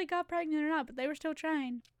actually got pregnant or not, but they were still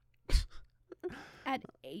trying. At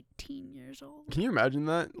 18 years old. Can you imagine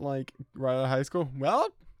that? Like, right out of high school? Well...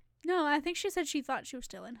 No, I think she said she thought she was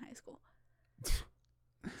still in high school.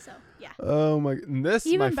 So, yeah. Oh my... This,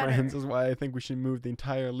 Even my better. friends, is why I think we should move the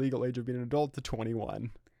entire legal age of being an adult to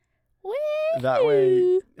 21. Woo! That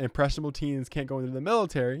way, impressionable teens can't go into the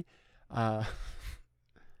military.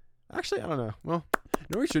 Actually, I don't know. Well, you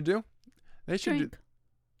know what we should do? They should Drink.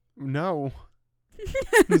 No.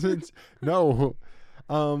 No.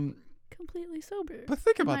 Completely sober. But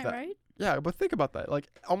think Am about I that. right? Yeah, but think about that. Like,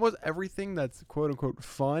 almost everything that's quote-unquote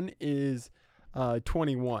fun is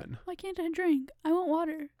 21. Why can't I drink? I want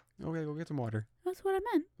water. Okay, go get some water. That's what I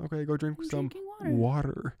meant. Okay, go drink I'm some drinking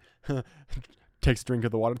water. Takes a drink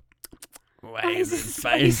of the water. Why is it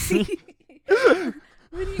spicy?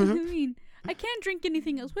 What do you mean? I can't drink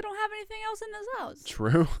anything else. We don't have anything else in this house.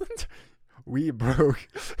 True. We broke.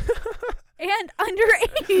 And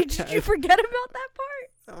underage. Did you forget about that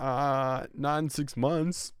part? Not in 6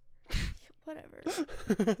 months. Whatever.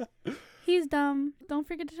 He's dumb. Don't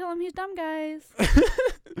forget to tell him he's dumb, guys.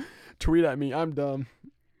 Tweet at me. I'm dumb.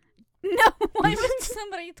 No, why would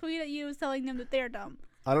somebody tweet at you telling them that they're dumb?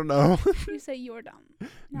 I don't know. You say you're dumb.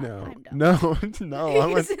 No. I'm dumb. No. I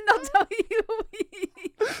was, I'll tell you.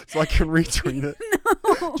 so I can retweet it.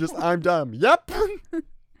 No. Just I'm dumb. Yep.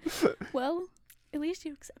 Well, at least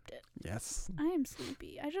you accept it. Yes. I am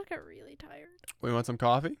sleepy. I just got really tired. We want some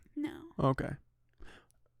coffee? No. Okay.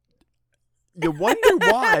 You wonder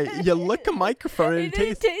why you lick a microphone and It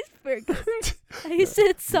didn't tastes. taste very good. I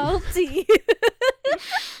said salty.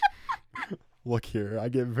 Look here, I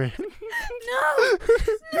get very. No.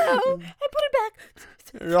 I put it back.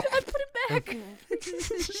 I put it back.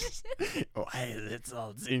 Why is it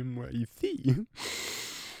salty? What you see?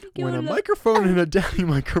 Give When it a a- microphone and a daddy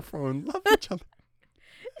microphone love each other.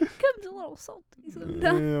 It comes a little salty sometimes.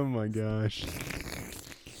 Oh my gosh.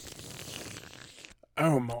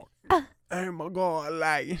 Oh my god,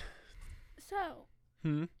 like. So,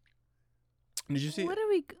 Did you see? what are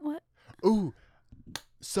we? What? Ooh.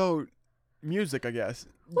 So, music, I guess.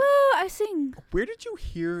 Woo! I sing. Where did you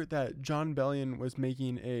hear that John Bellion was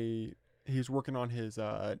making he's working on his,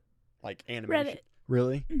 like, animation? Reddit.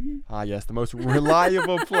 Really? Mm-hmm. Ah, yes, the most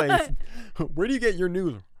reliable place. Where do you get your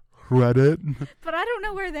news? Reddit. But I don't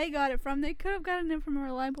know where they got it from. They could have gotten it from a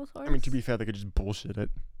reliable source. I mean, to be fair, they could just bullshit it.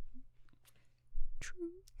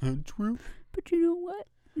 True. True. But you know what?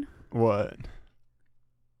 What?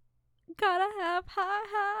 Gotta have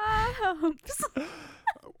high hopes.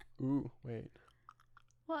 Ooh, wait.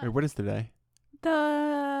 What? Wait, what is today?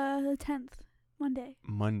 The 10th. Monday.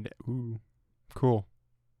 Monday. Ooh. Cool.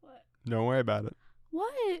 What? Don't worry about it.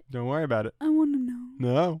 What? Don't worry about it. I want to know.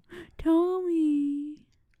 No. Tell me.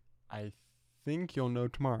 I think you'll know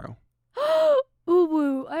tomorrow. Ooh,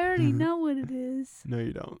 woo. I already know what it is. No,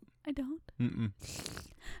 you don't. I don't. Mm-mm.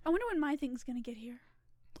 I wonder when my thing's gonna get here.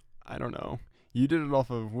 I don't know. You did it off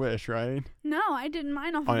of Wish, right? No, I didn't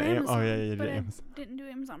mine off On of Amazon. oh, yeah, you but did I Amazon. didn't do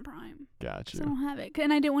Amazon Prime. Gotcha. So I don't have it.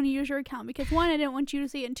 And I didn't want to use your account because, one, I didn't want you to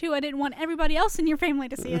see it. And, two, I didn't want everybody else in your family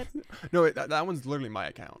to see it. No, wait, that one's literally my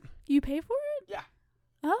account. You pay for it? Yeah.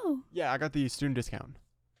 Oh. Yeah, I got the student discount.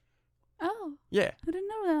 Oh. Yeah. I didn't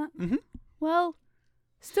know that. Mm-hmm. Well,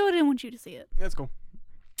 still didn't want you to see it. That's cool.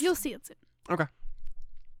 You'll see it soon. Okay.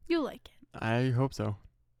 You'll like it. I hope so.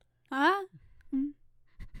 Huh?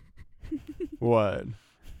 What?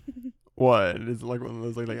 What? Is it like one of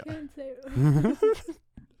those like I can't say it.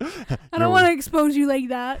 I don't want to expose you like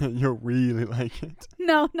that. You'll really like it.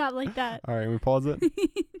 No, not like that. All right, we pause it.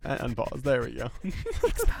 Unpause. There we go.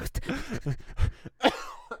 Exposed.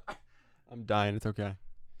 I'm dying. It's okay.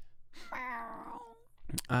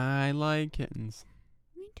 I like kittens.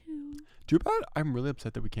 Me too. Too bad. I'm really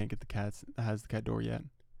upset that we can't get the cats that has the cat door yet.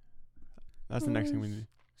 That's the next thing we need.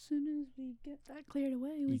 As soon as we get that cleared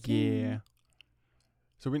away, we Yeah. can.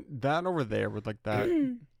 So that over there with like that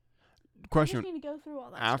We question. just need to go through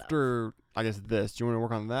all that After I guess this, do you want to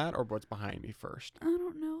work on that or what's behind me first? stuff. I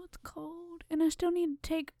don't know. It's cold, and I still need to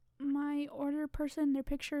take my order person their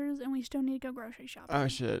pictures, and we still need to go grocery shopping. Oh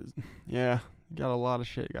shit. Yeah. You got a lot of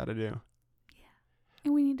shit you gotta do.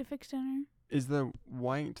 And we need to fix dinner. Is the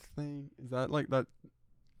white thing is that like that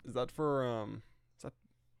is that for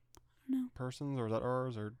No, persons or is that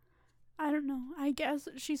ours or I don't know. I guess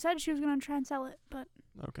she said she was gonna try and sell it, but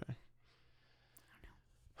okay.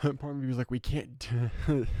 Part of me was like we can't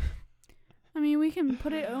I mean, we can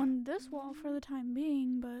put it on this wall for the time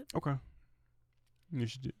being. But Okay. You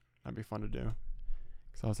should do that'd be fun to do.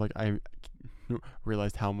 Cause I was like I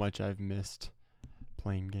realized how much I've missed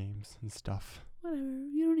playing games and stuff. whatever.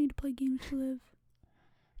 You don't need to play games to live.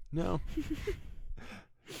 No.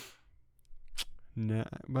 No,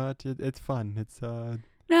 but it's fun. It's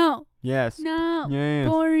No. yes. No. Yes.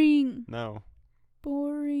 Boring. No.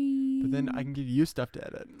 Boring. But then I can give you stuff to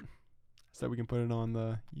edit. So we can put it on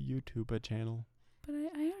the YouTube channel. But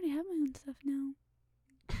I already have my own stuff now.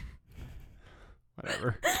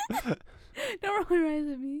 Whatever. Don't roll your eyes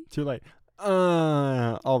at me. Too late.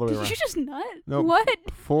 All the way Did around. you just nut? Nope. What?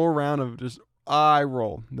 Full round of just eye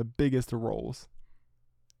roll. The biggest of rolls.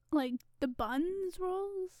 Like the buns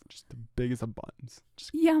rolls? Just the biggest of buns.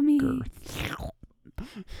 Just Yummy. girth.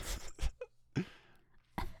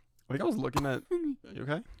 Like I was looking at you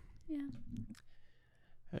okay? Yeah.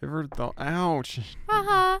 Ever thought ouch.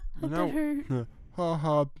 Haha. You Hope know- that hurt.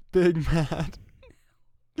 Haha, big mad.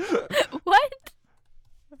 What?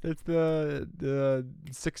 It's the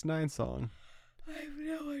 6ix9ine song. I have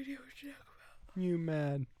no idea what you're talking about. You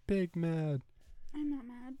mad, big mad. I'm not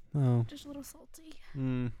mad. Oh, Just a little salty.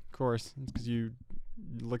 of course. It's because you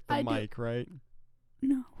licked the I do. mic, right?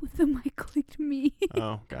 No, the mic clicked me.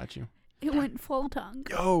 Oh, got you. It went full tongue.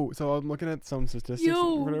 Yo, so I'm looking at some statistics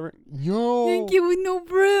Yo. or whatever. Yo. Thank you with no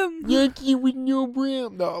brim. Yankee with no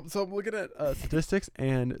brim. No, so I'm looking at statistics,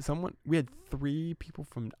 and we had 3 people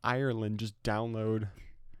from Ireland just download.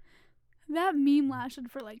 That meme lasted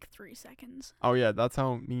for like 3 seconds. Oh yeah, that's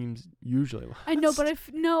how memes usually last. I know, but I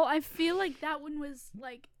feel like that one was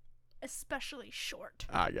like especially short.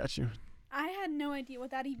 I got you. I had no idea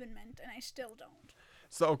what that even meant, and I still don't.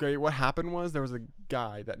 So okay, what happened was there was a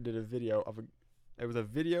guy that did a video of it was a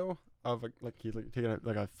video of he's like taking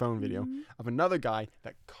a phone video Mhm. of another guy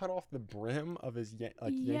that cut off the brim of his Yankee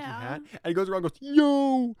Yeah. hat, and he goes around and goes,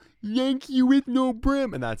 "Yo, Yankee with no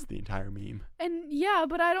brim," and that's the entire meme. And yeah,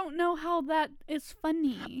 but I don't know how that is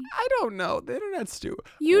funny. I don't know. The internet's stupid.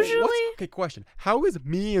 Usually, Okay, question. How is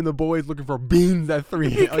me and the boys looking for beans at 3?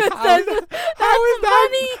 Because how is that's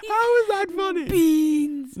that funny. How is that funny?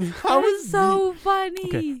 beans. How That is is so funny.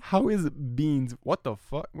 Okay, how is beans? What the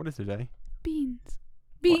fuck? What is today? Beans.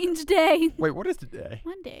 Beans Day. Wait, what is today?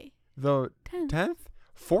 Monday. The 10th. 10th?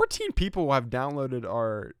 14 people have downloaded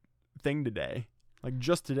our thing today. Like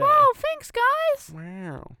just today. Wow, thanks, guys.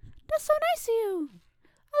 Wow. That's so nice of you.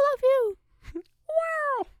 I love you.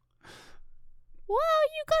 Wow. Wow,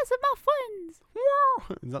 you guys are my friends.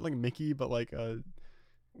 Wow. Is that like Mickey but like a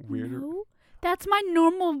weirder? No, that's my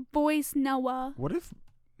normal voice, Noah. What if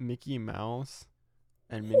Mickey Mouse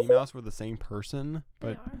and Minnie Mouse were the same person,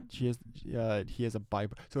 They but are. he has a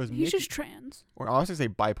so is He's Mickey, just trans. or I was gonna say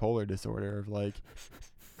bipolar disorder of like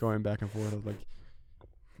going back and forth of like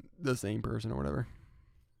the same person or whatever.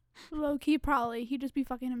 Low key, probably. He'd just be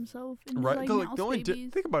fucking himself. And Right? Like, 'Cause, mouse the only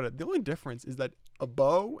babies. think about it. The only difference is that a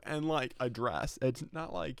bow and like a dress. It's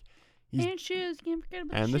not like he's And shoes. Can't forget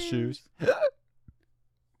about and the shoes. shoes.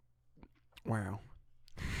 Wow.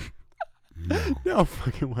 No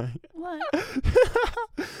fucking way. What?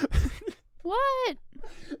 What?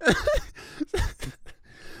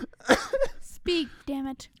 Speak, damn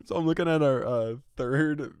it. So I'm looking at our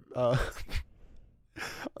third, the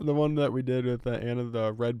one that we did with Anna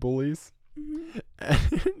the Red Bullies, Mhm.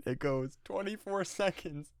 and it goes 24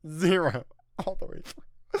 seconds, 0, all the way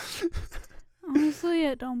through. Honestly,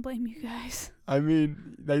 I don't blame you guys. I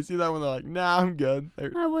mean, they see that one, they're like, nah, I'm good.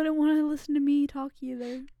 I wouldn't want to listen to me talk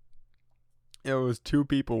either. It was 2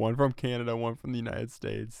 people, one from Canada, one from the United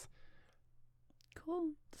States.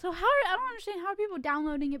 Cool. So I don't understand, how are people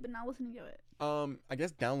downloading it but not listening to it? I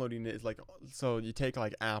guess downloading it is like, so you take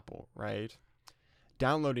like Apple, right?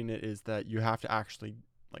 downloading it is that you have to actually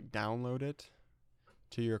like download it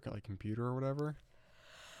to your like computer or whatever.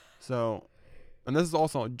 So, and this is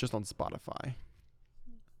also just on Spotify.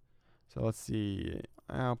 So let's see,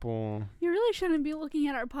 Apple. You really shouldn't be looking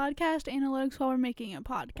at our podcast analytics while we're making a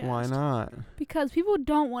podcast. Why not? Because people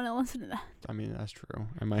don't want to listen to that. I mean, that's true.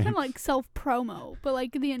 I Kind might. of like self-promo, but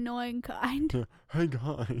like the annoying kind. Hey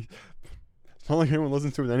guys, it's not like anyone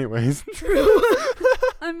listens to it anyways. True.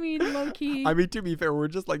 I mean, low-key. I mean, to be fair, we're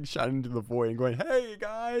just like shouting into the void and going, "Hey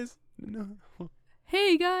guys, no,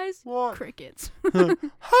 Hey guys. what? Crickets. Hey,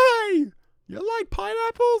 you like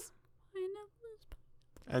pineapples?" Pineapples.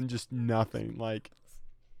 And just nothing. Like,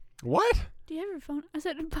 what? Do you have your phone? I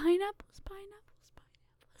said pineapples.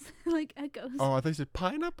 Like echoes. Oh, I thought you said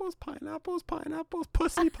pineapples,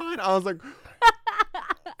 pussy pine. I was like,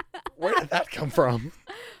 where did that come from?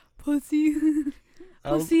 Pussy.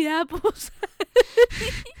 I was- Pussy apples.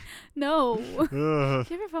 No. Do Ugh. you have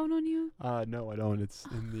your phone on you? No, I don't. It's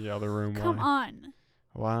in the other room. Come on.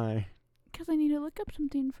 Why? Because I need to look up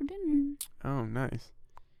something for dinner. Oh, nice.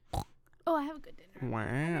 Oh, I have a good dinner.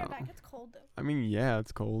 Wow. Back. It's cold though. I mean, yeah,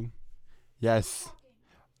 it's cold. Yes.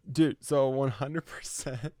 Dude, so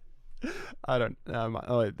 100%. I don't.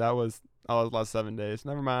 Oh, wait, that was last 7 days.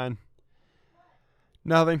 Never mind.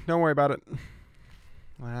 Nothing. Don't worry about it.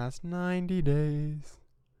 Last 90 days.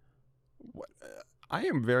 What? I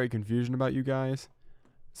am very confused about you guys.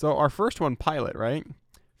 So our first one, pilot, right?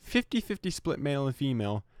 50-50 split male and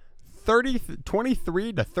female.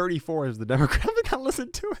 23 to 34 is the demographic that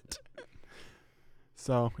listened to it.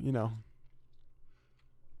 So, you know.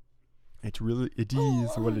 It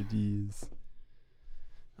is what it is.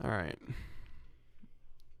 All right.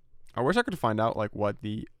 I wish I could find out like what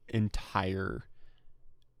the entire,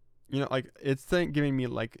 you know, like it's giving me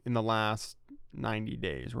like in the last 90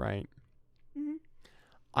 days, right? Mhm.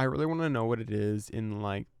 I really want to know what it is in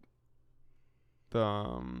like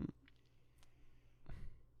the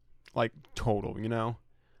like total, you know?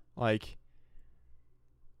 Like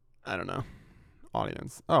I don't know.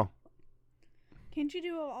 Audience. Oh, Can't you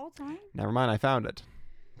do it all time? never mind, I found it.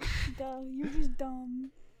 Duh, you're just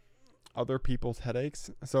dumb. Other people's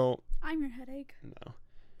headaches. So, I'm your headache. no.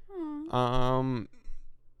 Aw.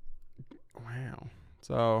 Wow.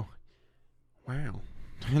 So, wow.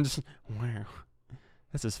 Just wow.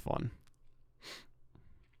 This is fun.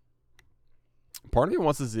 Part of me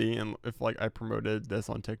wants to see and if like I promoted this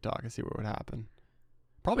on TikTok and see what would happen.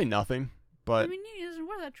 Probably nothing, but I mean, it's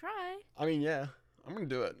worth a try. I mean, yeah, I'm gonna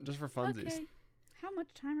do it just for funsies. Okay. How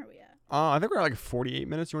much time are we at? I think we're at like 48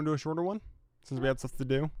 minutes. You want to do a shorter one since we had stuff to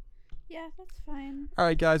do? Yeah, that's fine. All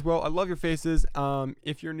right, guys. Well, I love your faces.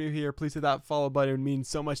 If you're new here, please hit that follow button. It means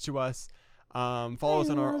so much to us. Follow us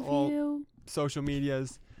on our all social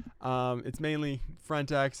medias. It's mainly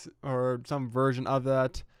Frentex or some version of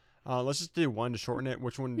that. Let's just do one to shorten it.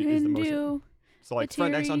 Which one is the most? So like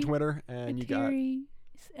Frentex on Twitter, and you got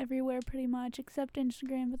everywhere pretty much except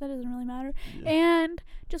Instagram, but that doesn't really matter. Yeah. And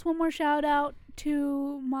just one more shout out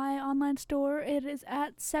to my online store. It is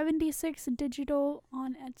at 76 Digital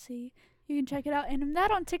on Etsy. You can check it out, and I'm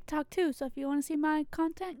that on TikTok too. So if you want to see my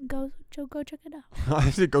content, go check it out.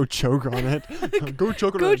 I said go choke on it. Go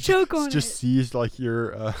choke on Go it. choke on just it. sees like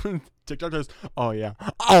your TikTok does. Oh yeah.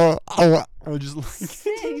 I just like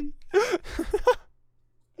Same.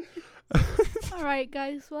 All right,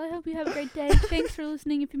 guys. Well, I hope you have a great day. Thanks for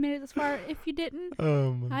listening. If you made it this far, if you didn't,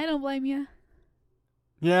 I don't blame you.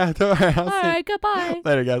 Yeah. All right. All right, goodbye.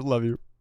 Later, guys. Love you.